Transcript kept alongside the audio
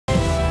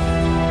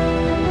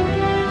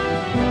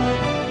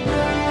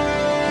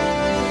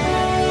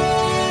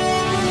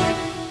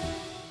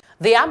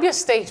The Abia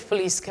State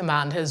Police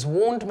Command has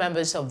warned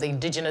members of the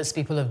Indigenous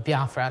People of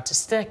Biafra to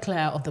steer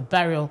clear of the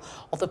burial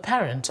of the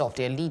parent of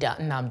their leader,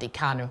 Nnamdi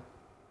Kanu.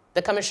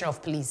 The Commissioner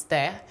of Police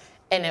there,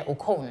 Ene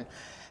Okon,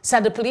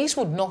 said the police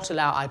would not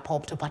allow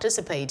IPOB to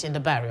participate in the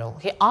burial.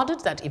 He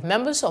added that if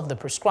members of the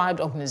proscribed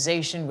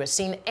organization were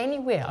seen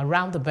anywhere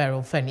around the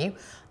burial venue,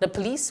 the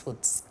police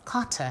would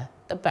scatter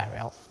the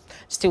burial.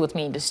 Still with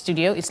me in the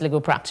studio is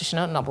legal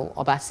practitioner Nobel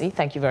Obasi.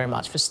 Thank you very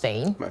much for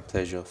staying. My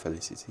pleasure,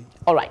 Felicity.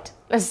 All right,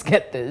 let's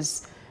get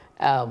this.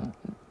 The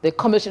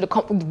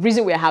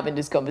reason we're having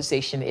this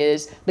conversation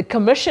is the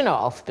Commissioner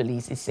of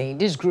Police is saying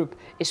this group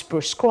is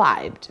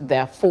proscribed.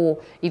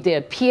 Therefore, if they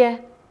appear,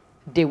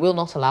 they will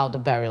not allow the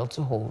burial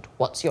to hold.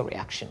 What's your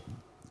reaction?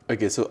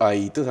 Okay, so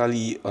I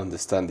totally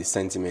understand the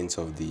sentiments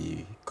of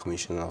the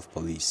Commissioner of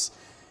Police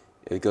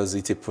because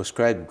it's a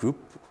proscribed group,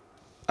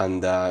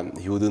 and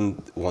he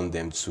wouldn't want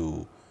them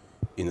to,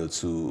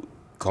 to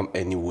come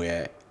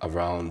anywhere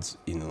around,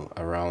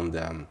 around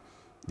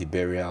the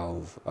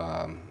burial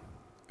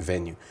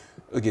venue.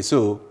 Okay,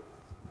 so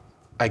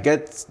I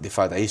get the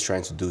fact that he's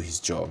trying to do his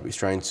job. He's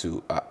trying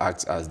to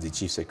act as the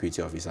Chief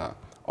Security Officer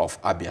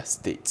of Abia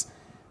State.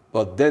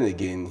 But then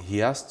again, he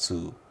has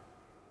to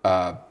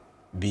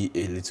be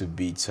a little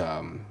bit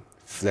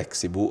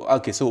flexible.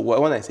 Okay, so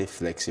when I say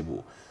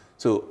flexible,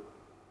 so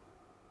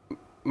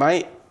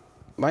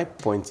my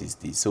point is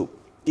this. So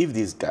if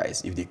these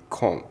guys, if they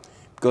come,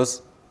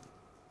 because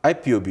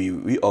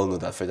IPOB, we all know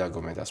that federal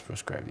government has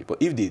proscribed it,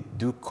 but if they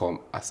do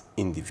come as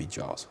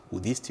individuals,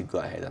 would they still go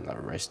ahead and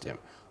arrest them?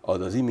 Or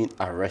does it mean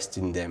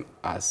arresting them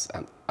as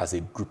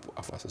a group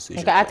of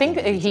association? Okay, I think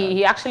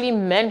he actually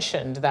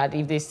mentioned that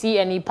if they see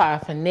any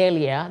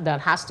paraphernalia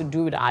that has to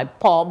do with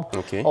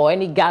IPOB or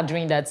any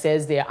gathering that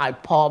says they're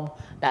IPOB,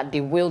 that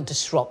they will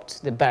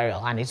disrupt the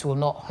burial and it will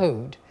not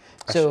hold.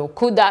 So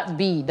could that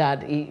be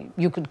that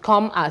you could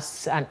come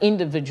as an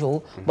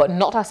individual, but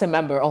not as a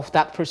member of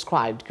that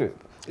prescribed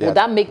group? Yeah. Would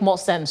that make more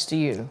sense to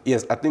you?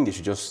 Yes, I think they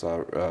should just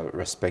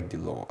respect the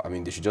law. I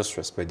mean, they should just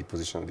respect the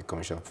position of the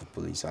Commissioner of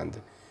Police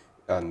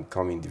and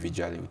come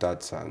individually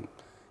without,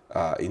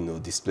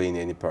 displaying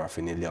any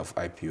paraphernalia of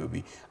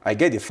IPOB. I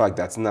get the fact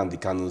that Nnamdi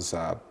Kanu's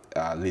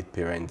late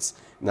parents,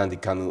 Nnamdi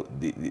Kanu,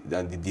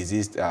 the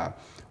deceased,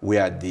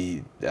 were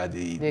the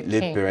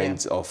late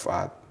parents of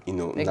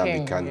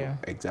Nnamdi Kanu, yeah.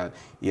 Exactly.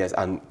 Yes,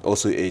 and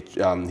also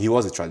he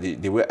was a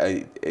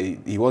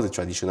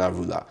traditional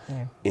ruler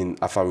in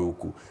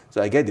Afaruku.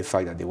 So I get the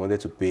fact that they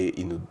wanted to pay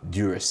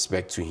due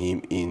respect to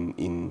him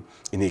in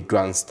a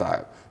grand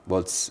style,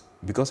 but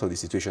because of the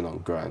situation on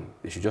ground,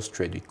 they should just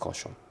tread with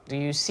caution. Do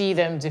you see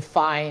them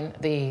define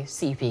the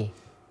CP?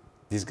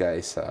 These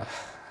guys,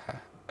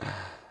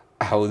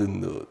 I wouldn't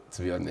know,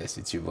 to be honest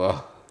with you,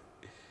 but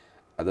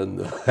I don't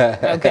know.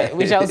 Okay,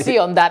 we shall see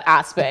on that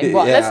aspect.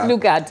 But let's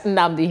look at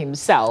Nnamdi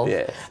himself.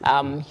 Yes.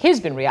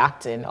 He's been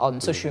reacting on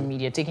social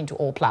media, taking to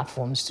all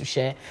platforms to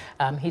share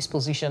his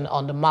position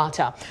on the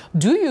matter.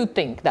 Do you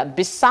think that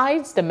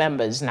besides the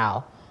members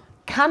now,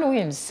 Kanu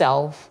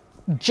himself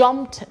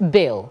jumped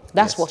bail?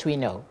 That's what we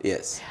know.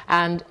 Yes.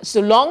 And so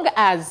long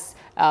as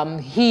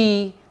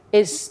he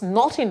is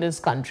not in this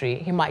country,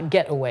 he might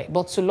get away.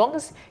 But so long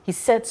as he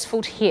sets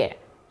foot here,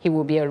 he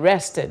will be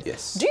arrested.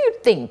 Yes. Do you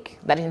think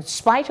that in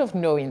spite of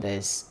knowing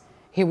this,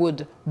 he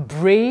would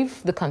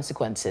brave the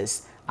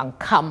consequences and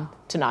come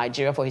to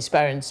Nigeria for his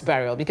parents'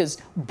 burial? Because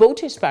both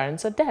his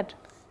parents are dead.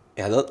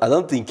 Yeah, I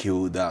don't think he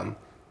would. I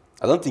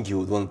don't think he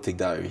would want to take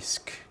that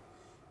risk,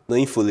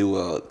 knowing fully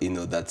well,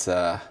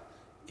 that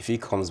if he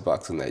comes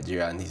back to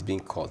Nigeria and he's being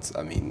caught,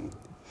 I mean,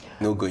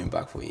 no going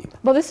back for him.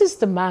 But this is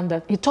the man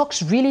that he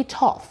talks really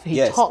tough.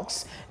 He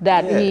talks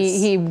that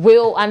he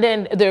will, and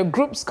then there are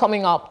groups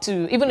coming up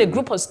to, even a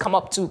group has come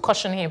up to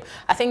caution him.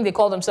 I think they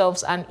call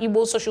themselves an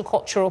Igbo social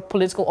cultural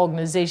political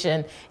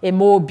organization,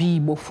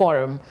 Igbo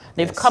Forum.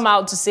 They've come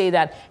out to say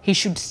that he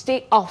should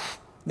stay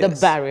off the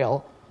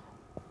burial.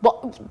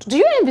 But do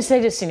you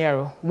envisage a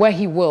scenario where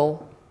he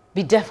will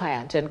be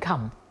defiant and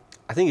come?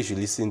 I think you should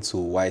listen to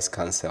wise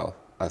counsel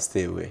and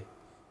stay away.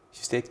 You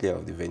should stay clear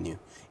of the venue.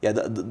 Yeah,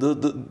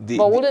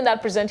 but wouldn't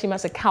that present him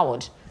as a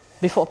coward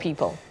before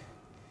people?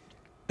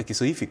 Okay,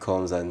 so if he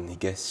comes and he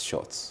gets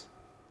shot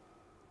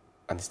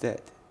and he's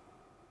dead.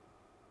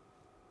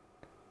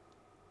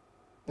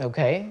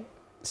 Okay.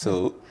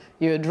 So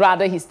you'd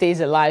rather he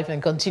stays alive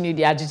and continue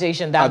the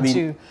agitation than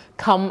to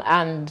come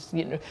and,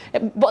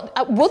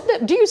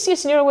 But do you see a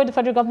scenario where the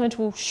federal government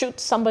will shoot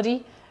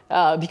somebody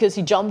because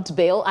he jumped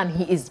bail and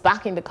he is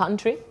back in the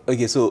country?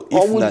 Okay, so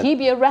or would he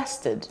be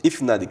arrested? If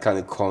Nnamdi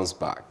Kanu comes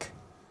back,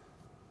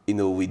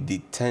 with the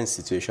tense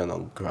situation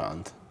on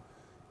ground,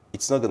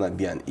 it's not gonna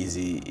be an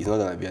easy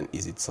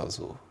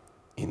tussle.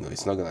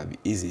 It's not gonna be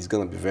easy. It's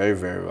gonna be very,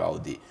 very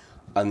rowdy.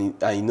 And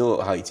I know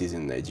how it is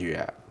in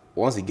Nigeria.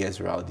 Once it gets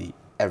rowdy,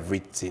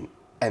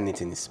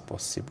 anything is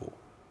possible.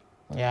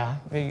 Yeah,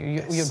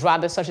 you'd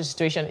rather such a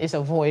situation is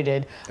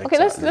avoided. Okay,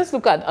 let's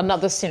look at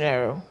another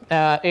scenario.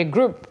 A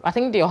group, I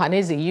think the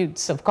Ohanese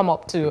youths have come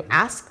up to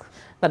ask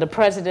that the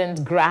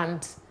president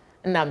grant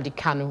Nnamdi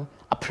Kanu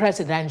a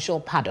presidential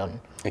pardon.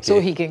 Okay.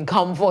 so he can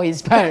come for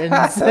his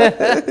parents.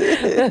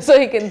 So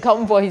he can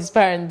come for his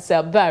parents'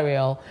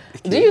 burial.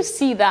 Okay. Do you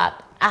see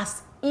that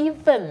as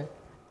even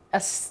a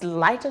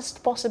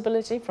slightest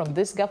possibility from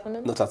this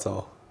government? Not at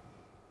all.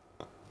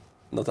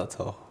 Not at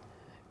all.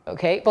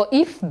 Okay, but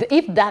if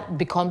that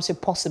becomes a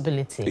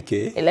possibility,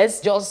 okay, let's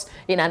just,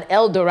 in an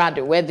El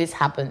Dorado where this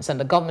happens and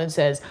the government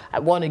says, I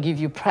want to give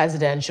you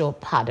presidential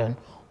pardon,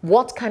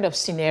 what kind of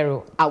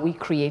scenario are we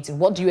creating?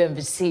 What do you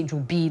envisage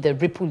will be the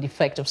ripple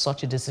effect of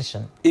such a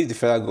decision? If the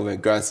federal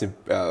government grants him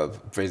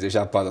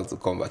presidential pardon to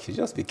come back, you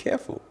just be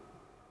careful.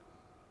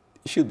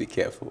 You should be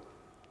careful.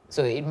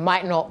 So it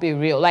might not be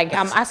real. Like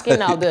I'm asking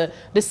now the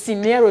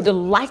scenario, the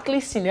likely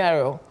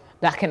scenario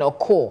that can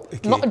occur,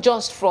 okay, not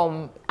just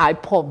from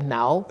IPOB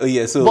now,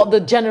 but the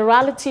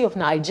generality of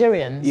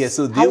Nigerians. Yeah,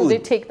 so how will they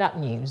take that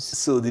news?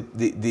 So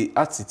the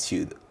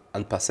attitude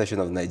and perception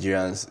of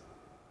Nigerians,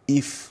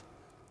 if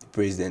the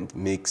president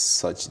makes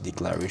such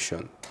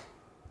declaration,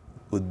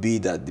 would be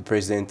that the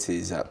president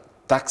is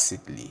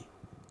tacitly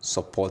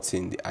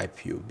supporting the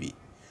IPOB.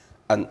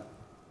 And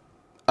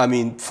I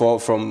mean,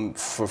 from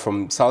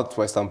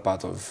southwestern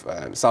part of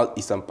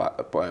southeastern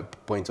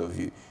point of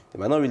view, they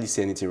might not really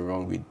see anything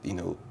wrong with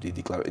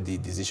the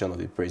decision of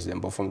the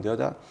president, but from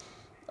the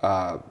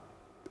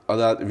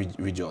other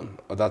region,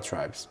 other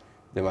tribes,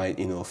 they might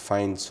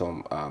find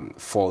some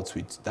fault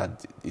with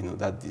that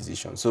that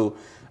decision. So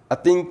I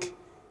think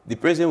the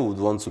president would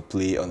want to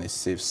play on a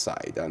safe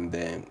side and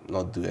then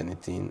not do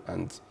anything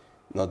and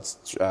not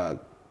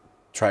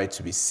try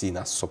to be seen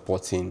as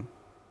supporting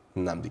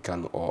Nnamdi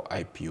Kanu or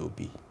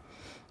IPOB.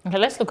 Okay,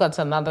 let's look at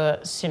another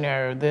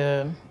scenario.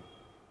 The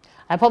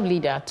IPOB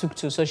leader took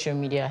to social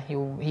media.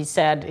 He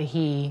said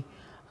he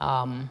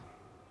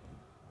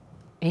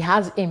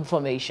has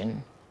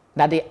information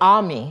that the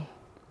army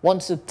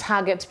wants to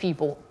target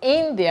people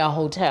in their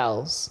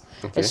hotels,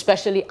 okay,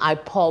 especially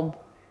IPOB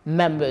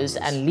members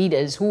and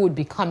leaders who would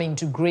be coming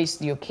to grace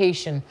the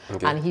occasion,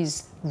 okay, and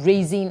he's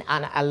raising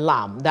an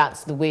alarm.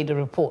 That's the way the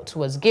report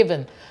was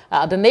given.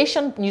 The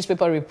Nation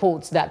newspaper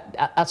reports that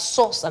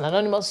an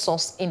anonymous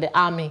source in the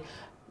army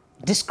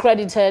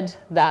discredited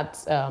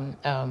that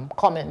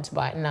comment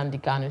by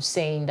Nnamdi Kanu,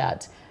 saying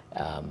that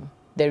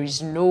there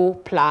is no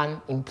plan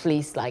in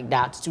place like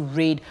that to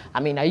raid. I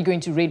mean, are you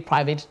going to raid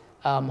private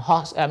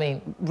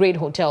raid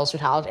hotels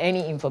without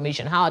any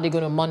information? How are they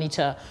going to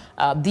monitor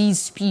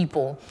these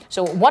people?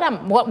 So what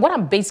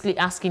I'm basically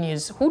asking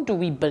is, who do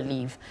we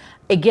believe?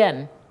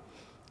 Again,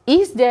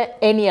 is there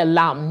any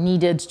alarm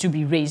needed to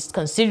be raised,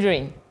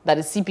 considering that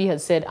the CP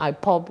has said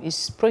IPOB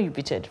is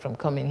prohibited from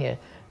coming here?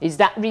 Is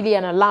that really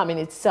an alarm in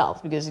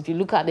itself? Because if you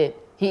look at it,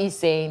 he's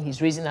saying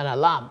he's raising an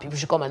alarm. People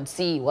should come and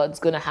see what's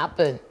going to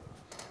happen.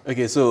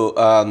 Okay, so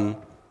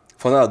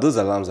for now, those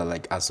alarms are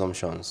like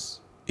assumptions.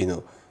 We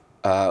do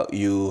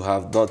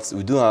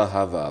not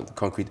have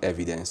concrete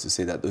evidence to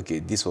say that, okay,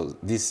 this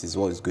is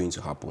what is going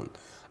to happen.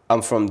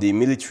 And from the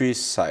military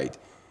side,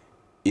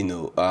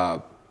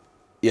 well,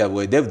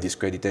 they've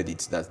discredited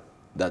it, that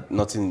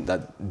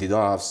they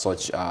don't have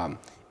such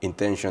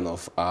intention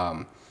of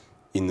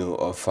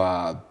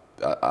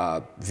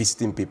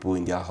visiting people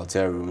in their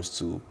hotel rooms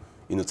to,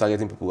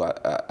 targeting people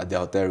at their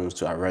hotel rooms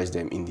to arrest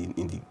them in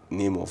the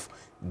name of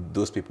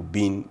those people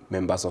being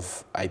members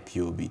of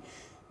IPOB.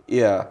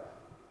 Yeah,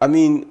 I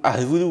mean,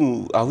 I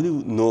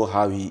wouldn't know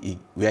how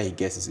where he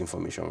gets his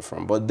information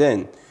from, but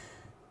then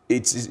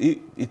it's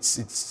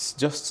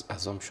just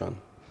assumption.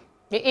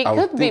 It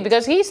could be,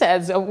 because he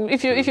says,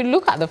 if you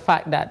look at the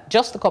fact that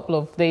just a couple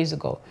of days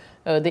ago,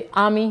 the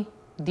army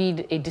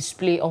did a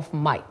display of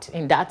might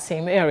in that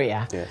same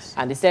area. Yes.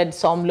 And they said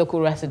some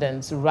local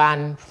residents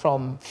ran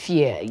from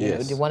fear.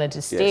 They wanted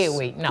to stay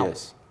away. Now,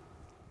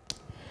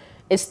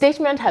 a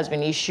statement has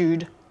been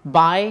issued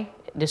by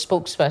the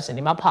spokesperson,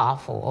 the more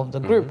powerful of the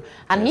group,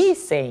 and he's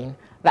saying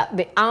that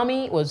the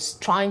army was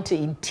trying to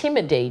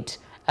intimidate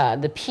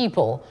the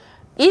people.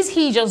 Is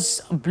he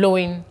just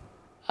blowing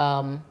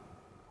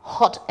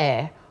hot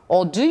air,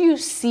 or do you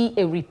see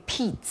a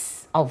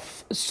repeat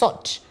of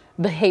such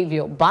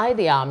behavior by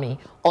the army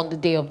on the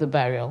day of the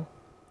burial?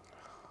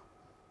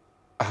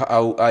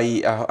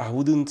 I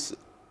wouldn't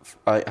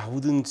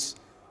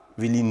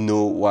really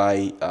know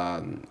why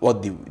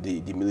what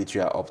the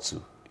military are up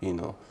to,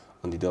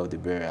 on the day of the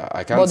burial.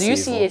 I can't. But do you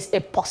see a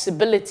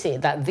possibility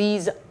that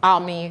these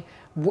army,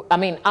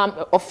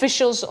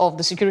 officials of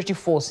the security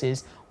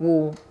forces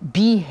will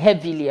be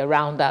heavily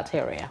around that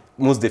area?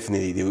 Most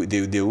definitely,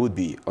 they would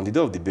be on the day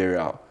of the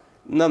burial.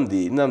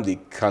 Nnamdi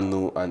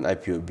Kanu and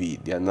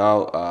IPOB, they are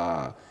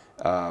now,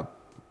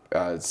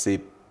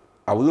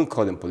 I wouldn't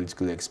call them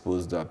politically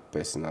exposed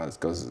personals,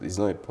 because he's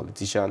not a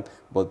politician,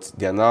 but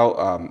they are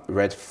now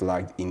red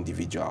flagged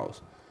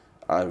individuals,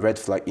 and red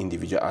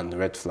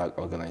flag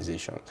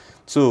organization.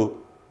 So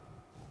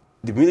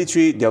the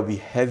military, there'll be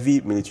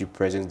heavy military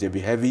presence, there'll be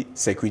heavy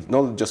security,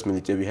 not just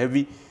military, there'll be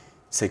heavy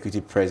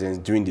security presence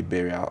during the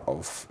burial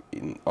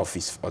of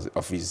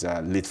his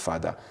late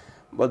father.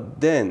 But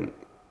then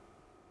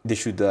they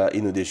should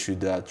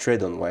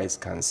tread on wise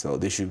counsel.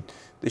 They should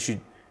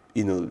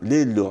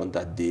lay low on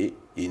that day,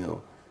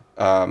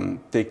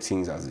 take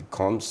things as it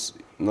comes,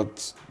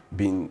 not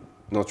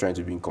trying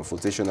to be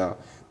confrontational,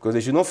 because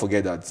they should not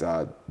forget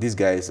that these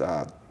guys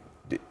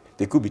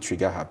they could be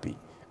trigger happy,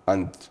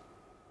 and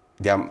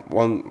they are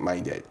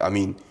one-minded. I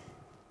mean,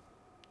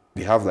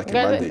 they have like a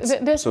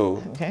mandate.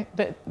 So okay,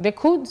 there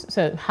could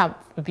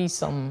be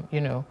some,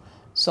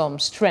 some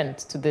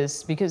strength to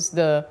this, because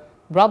the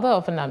brother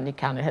of Nnamdi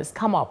Kanu has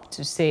come up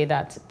to say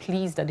that,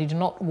 please, that they do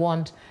not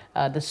want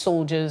the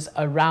soldiers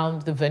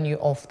around the venue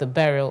of the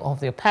burial of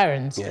their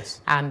parents,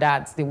 yes, and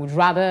that they would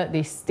rather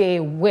they stay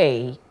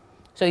away.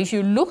 So if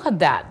you look at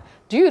that,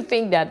 do you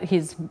think that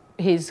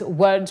his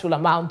words will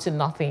amount to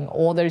nothing,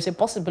 or there is a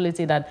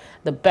possibility that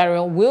the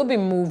burial will be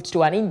moved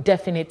to an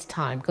indefinite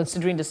time,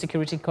 considering the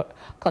security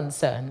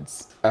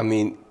concerns? I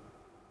mean,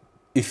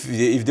 if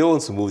they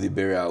want to move the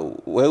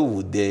burial, where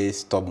would they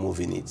stop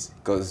moving it?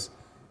 Because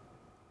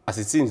as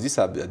it seems, this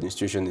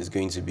administration is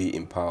going to be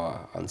in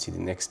power until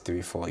the next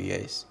 3-4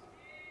 years.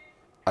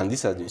 And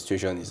this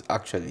administration is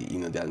actually,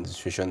 the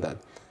administration that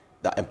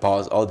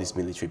empowers all these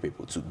military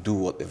people to do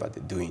whatever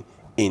they're doing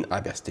in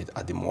Abia State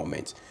at the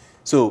moment.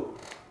 So,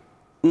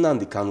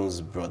 Nnamdi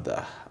Kanu's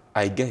brother,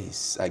 I get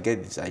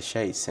this, I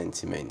share his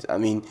sentiment. I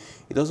mean,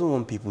 he doesn't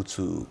want people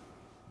to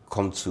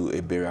come to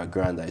a burial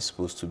ground that is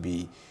supposed to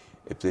be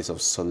a place of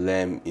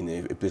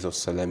a place of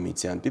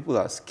solemnity, and people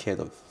are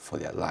scared for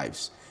their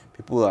lives.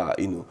 People are,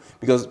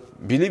 because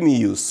believe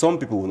me, some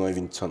people will not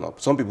even turn up.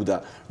 Some people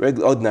that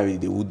ordinarily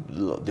they would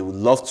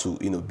love to,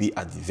 be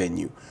at the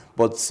venue,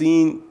 but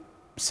seeing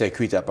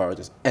security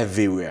apparatus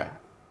everywhere,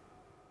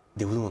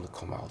 they wouldn't want to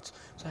come out.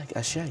 So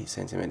I share his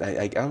sentiment.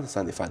 I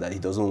understand the fact that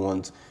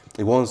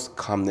he wants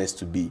calmness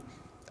to be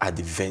at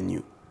the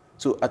venue.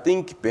 So I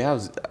think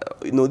perhaps,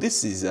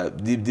 this is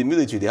the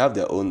military. They have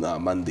their own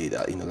mandate.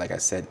 Like I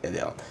said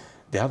earlier,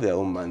 they have their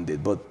own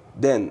mandate. But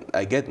then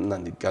I get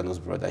Nnamdi Kanu's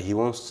brother. He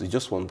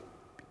just wants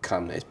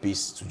calmness,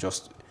 peace to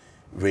just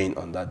reign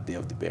on that day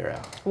of the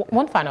burial.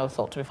 One final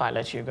thought before I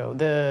let you go.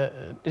 There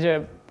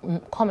are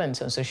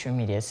comments on social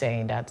media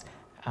saying that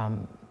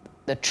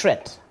the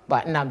threat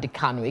by Nnamdi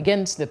Kanu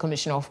against the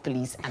Commissioner of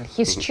Police and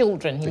his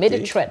children, he made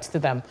a threat to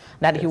them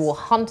that he will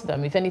hunt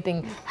them if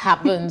anything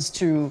happens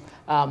to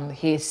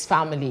his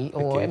family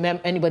or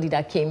anybody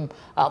that came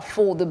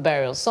for the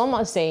burial. Some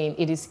are saying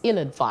it is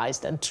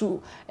ill-advised and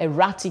too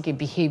erratic a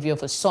behavior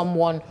for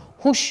someone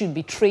who should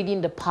be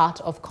trading the part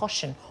of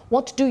caution.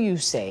 What do you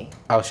say?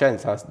 I'll share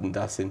in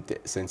that same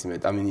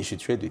sentiment. I mean, you should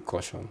trade with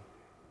caution.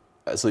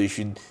 So you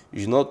should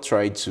not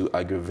try to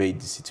aggravate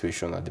the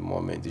situation at the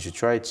moment. You should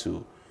try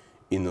to,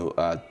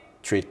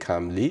 trade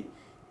calmly,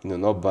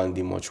 not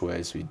bandy much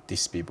words with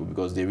these people,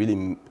 because they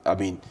really, I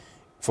mean,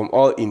 from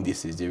all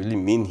indices, they really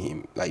mean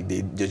him. Like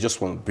they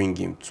just want to bring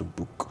him to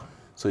book.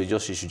 So he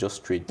should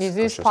just trade. Is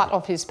this part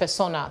of his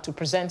persona to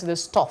present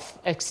this tough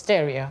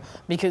exterior?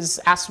 Because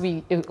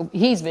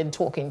he's been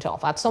talking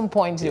tough. At some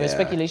point, there were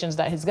speculations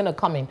that he's going to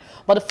come in.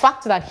 But the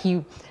fact that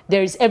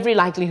there is every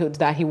likelihood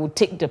that he will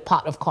take the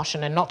part of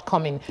caution and not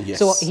come in,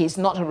 so he's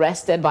not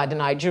arrested by the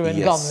Nigerian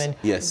government.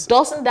 Yes.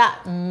 Doesn't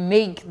that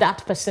make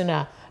that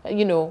persona,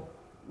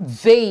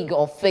 vague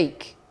or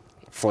fake?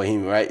 For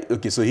him, right?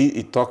 Okay, so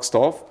he talks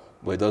tough,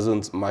 but it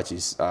doesn't match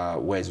his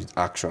words with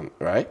action,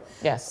 right?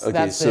 Yes, okay,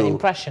 that's the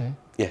impression.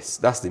 Yes,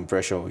 that's the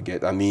impression we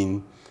get. I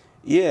mean,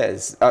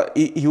 yes,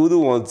 he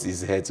wouldn't want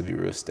his head to be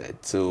roasted,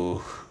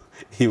 so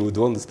he would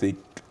want to stay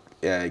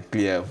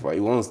clear. He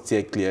wants to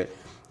stay clear,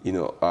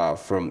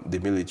 from the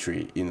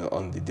military,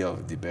 on the day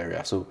of the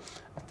burial. So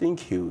I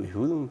think he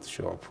wouldn't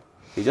show up.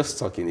 He's just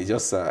talking. He's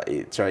just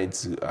trying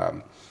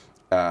to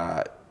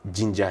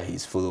ginger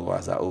his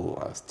followers that,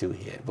 oh, I'm still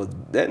here.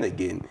 But then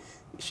again,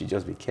 he should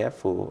just be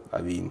careful.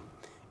 I mean,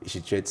 he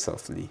should tread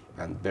softly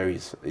and bury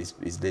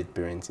his late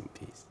parents in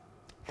peace.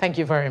 Thank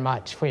you very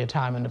much for your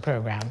time on the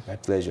program. My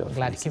pleasure. I'm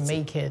glad you can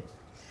make it.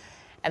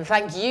 And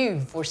thank you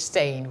for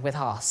staying with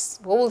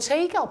us. We'll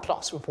take our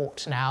plus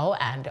report now,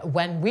 and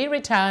when we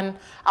return,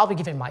 I'll be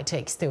giving my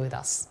take. Stay with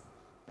us.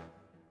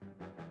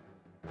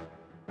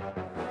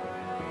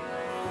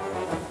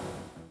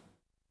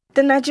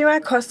 The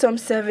Nigerian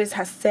Customs Service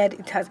has said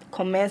it has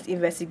commenced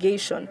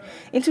investigation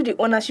into the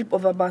ownership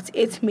of about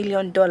 $8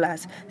 million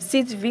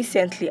seized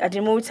recently at the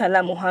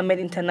Murtala Mohammed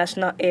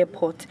International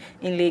Airport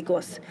in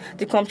Lagos.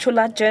 The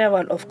Comptroller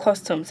General of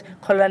Customs,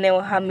 Colonel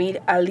Hamid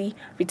Ali,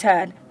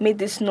 retired, made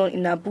this known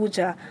in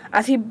Abuja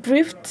as he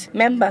briefed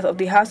members of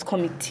the House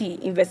Committee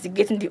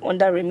investigating the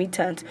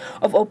under-remittance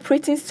of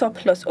operating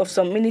surplus of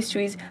some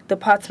ministries,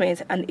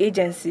 departments and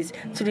agencies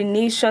to the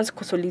nation's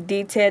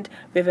Consolidated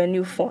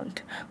Revenue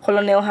Fund.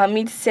 Colonel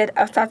Hamid said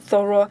after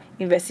thorough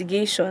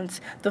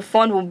investigations, the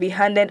fund will be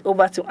handed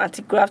over to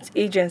anti-graft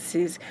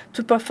agencies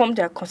to perform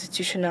their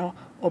constitutional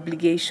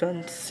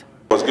obligations.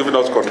 It was giving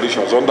us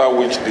conditions under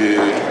which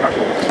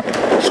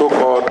the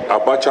so-called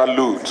Abacha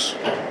loot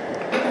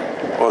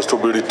was to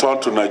be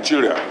returned to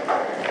Nigeria.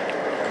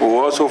 We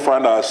also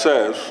find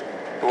ourselves,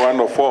 one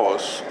of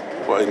us,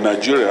 in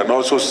Nigeria, and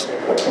also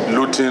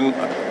looting,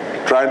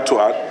 trying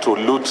to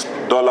loot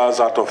dollars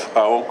out of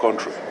our own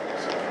country.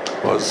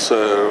 It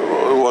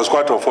was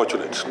quite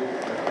unfortunate.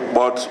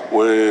 But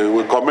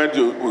we commend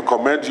you,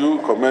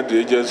 commend the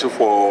agency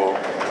for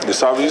the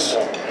service,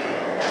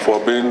 for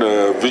being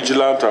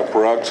vigilant and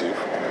proactive.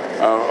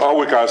 All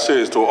we can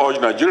say is to urge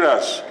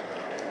Nigerians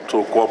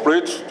to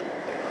cooperate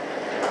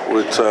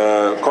with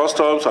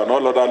customs and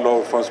all other law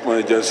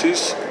enforcement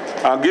agencies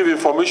and give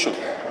information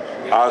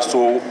as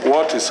to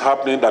what is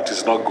happening that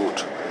is not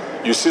good.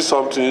 You see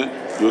something,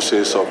 you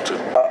say something.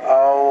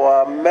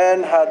 Our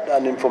men had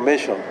an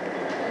information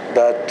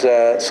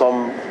that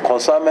some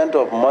consignment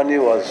of money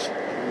was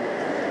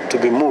to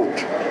be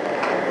moved.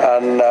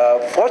 And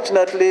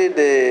fortunately,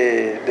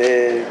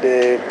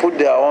 they put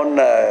their own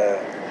the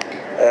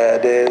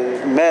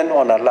men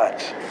on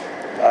alert.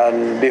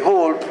 And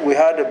behold, we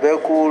had a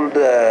vehicle,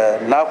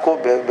 narco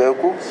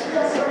vehicle,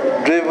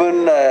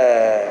 driven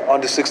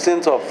on the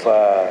 16th of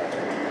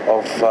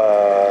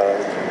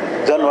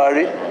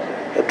January,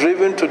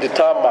 driven to the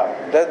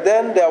tarmac.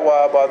 Then there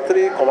were about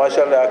 3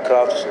 commercial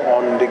aircrafts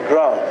on the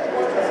ground.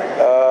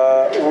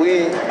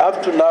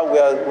 Up to now, we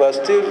are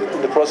still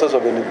in the process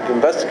of an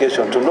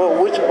investigation to know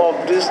which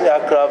of these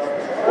aircraft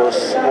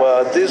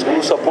were these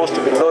goods supposed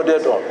to be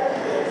loaded on.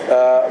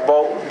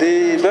 But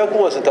the vehicle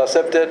was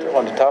intercepted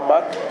on the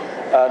tarmac,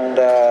 and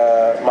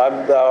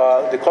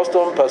the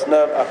custom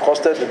personnel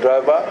accosted the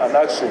driver and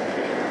asked him,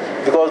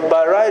 because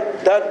by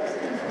right, that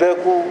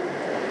vehicle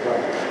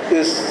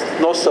is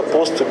not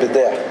supposed to be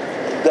there.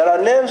 There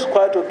are names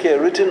quite okay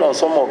written on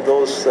some of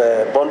those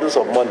bundles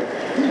of money.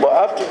 But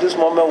up to this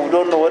moment, we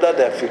don't know whether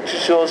they're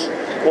fictitious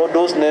or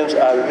those names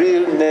are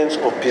real names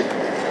of people.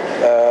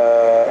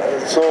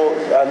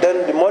 And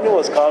then the money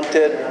was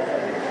counted.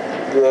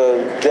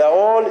 They are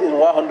all in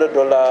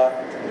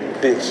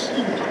 $100 bills.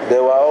 They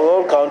were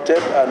all counted,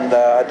 and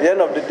at the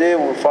end of the day,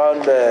 we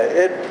found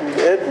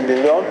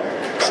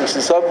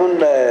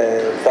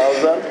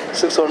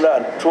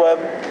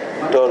 $8,067,612.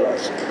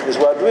 Is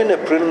we are doing a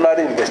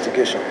preliminary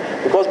investigation,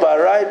 because by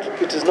right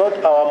it is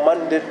not our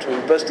mandate to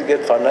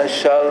investigate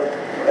financial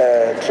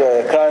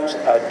crimes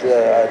at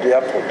the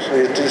airport. So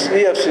it is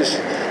EFCC.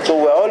 So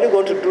we are only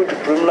going to do the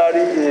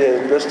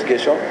preliminary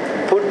investigation,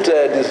 put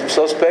the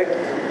suspect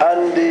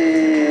and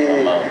the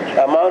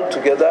amount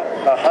together,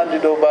 and hand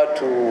it over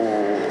to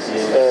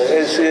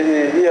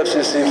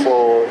EFCC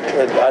for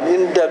an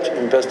in-depth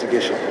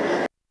investigation.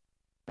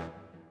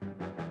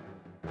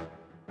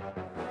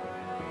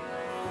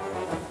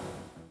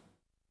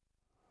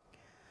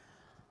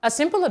 A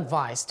simple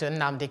advice to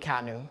Nnamdi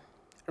Kanu: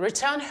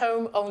 return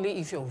home only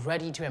if you're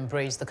ready to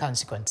embrace the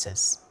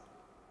consequences.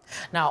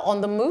 Now,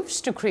 on the moves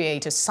to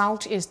create a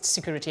Southeast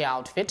security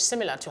outfit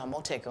similar to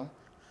Amotekun,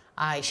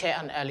 I share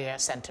an earlier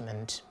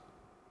sentiment.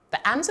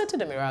 The answer to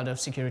the myriad of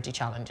security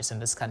challenges in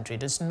this country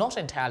does not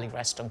entirely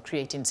rest on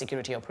creating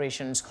security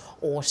operations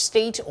or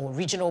state or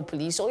regional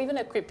police, or even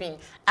equipping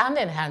and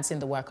enhancing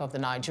the work of the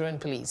Nigerian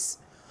police.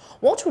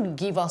 What would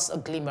give us a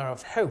glimmer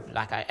of hope,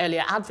 like I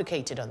earlier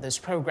advocated on this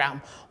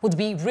program, would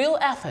be real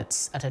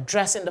efforts at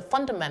addressing the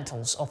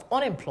fundamentals of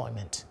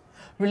unemployment,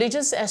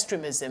 religious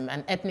extremism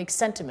and ethnic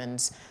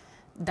sentiments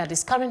that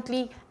is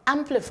currently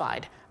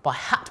amplified by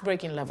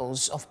heartbreaking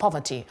levels of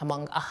poverty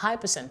among a high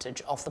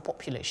percentage of the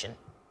population.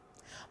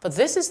 But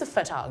this is the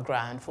fertile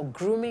ground for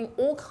grooming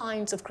all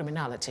kinds of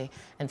criminality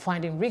and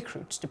finding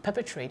recruits to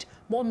perpetrate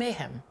more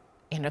mayhem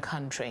in the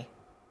country.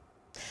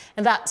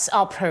 And that's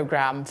our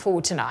program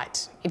for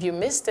tonight. If you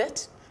missed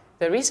it,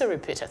 there is a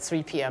repeat at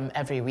 3 p.m.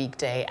 every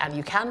weekday, and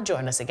you can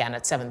join us again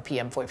at 7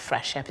 p.m. for a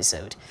fresh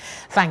episode.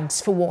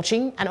 Thanks for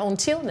watching, and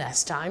until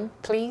next time,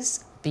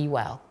 please be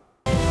well.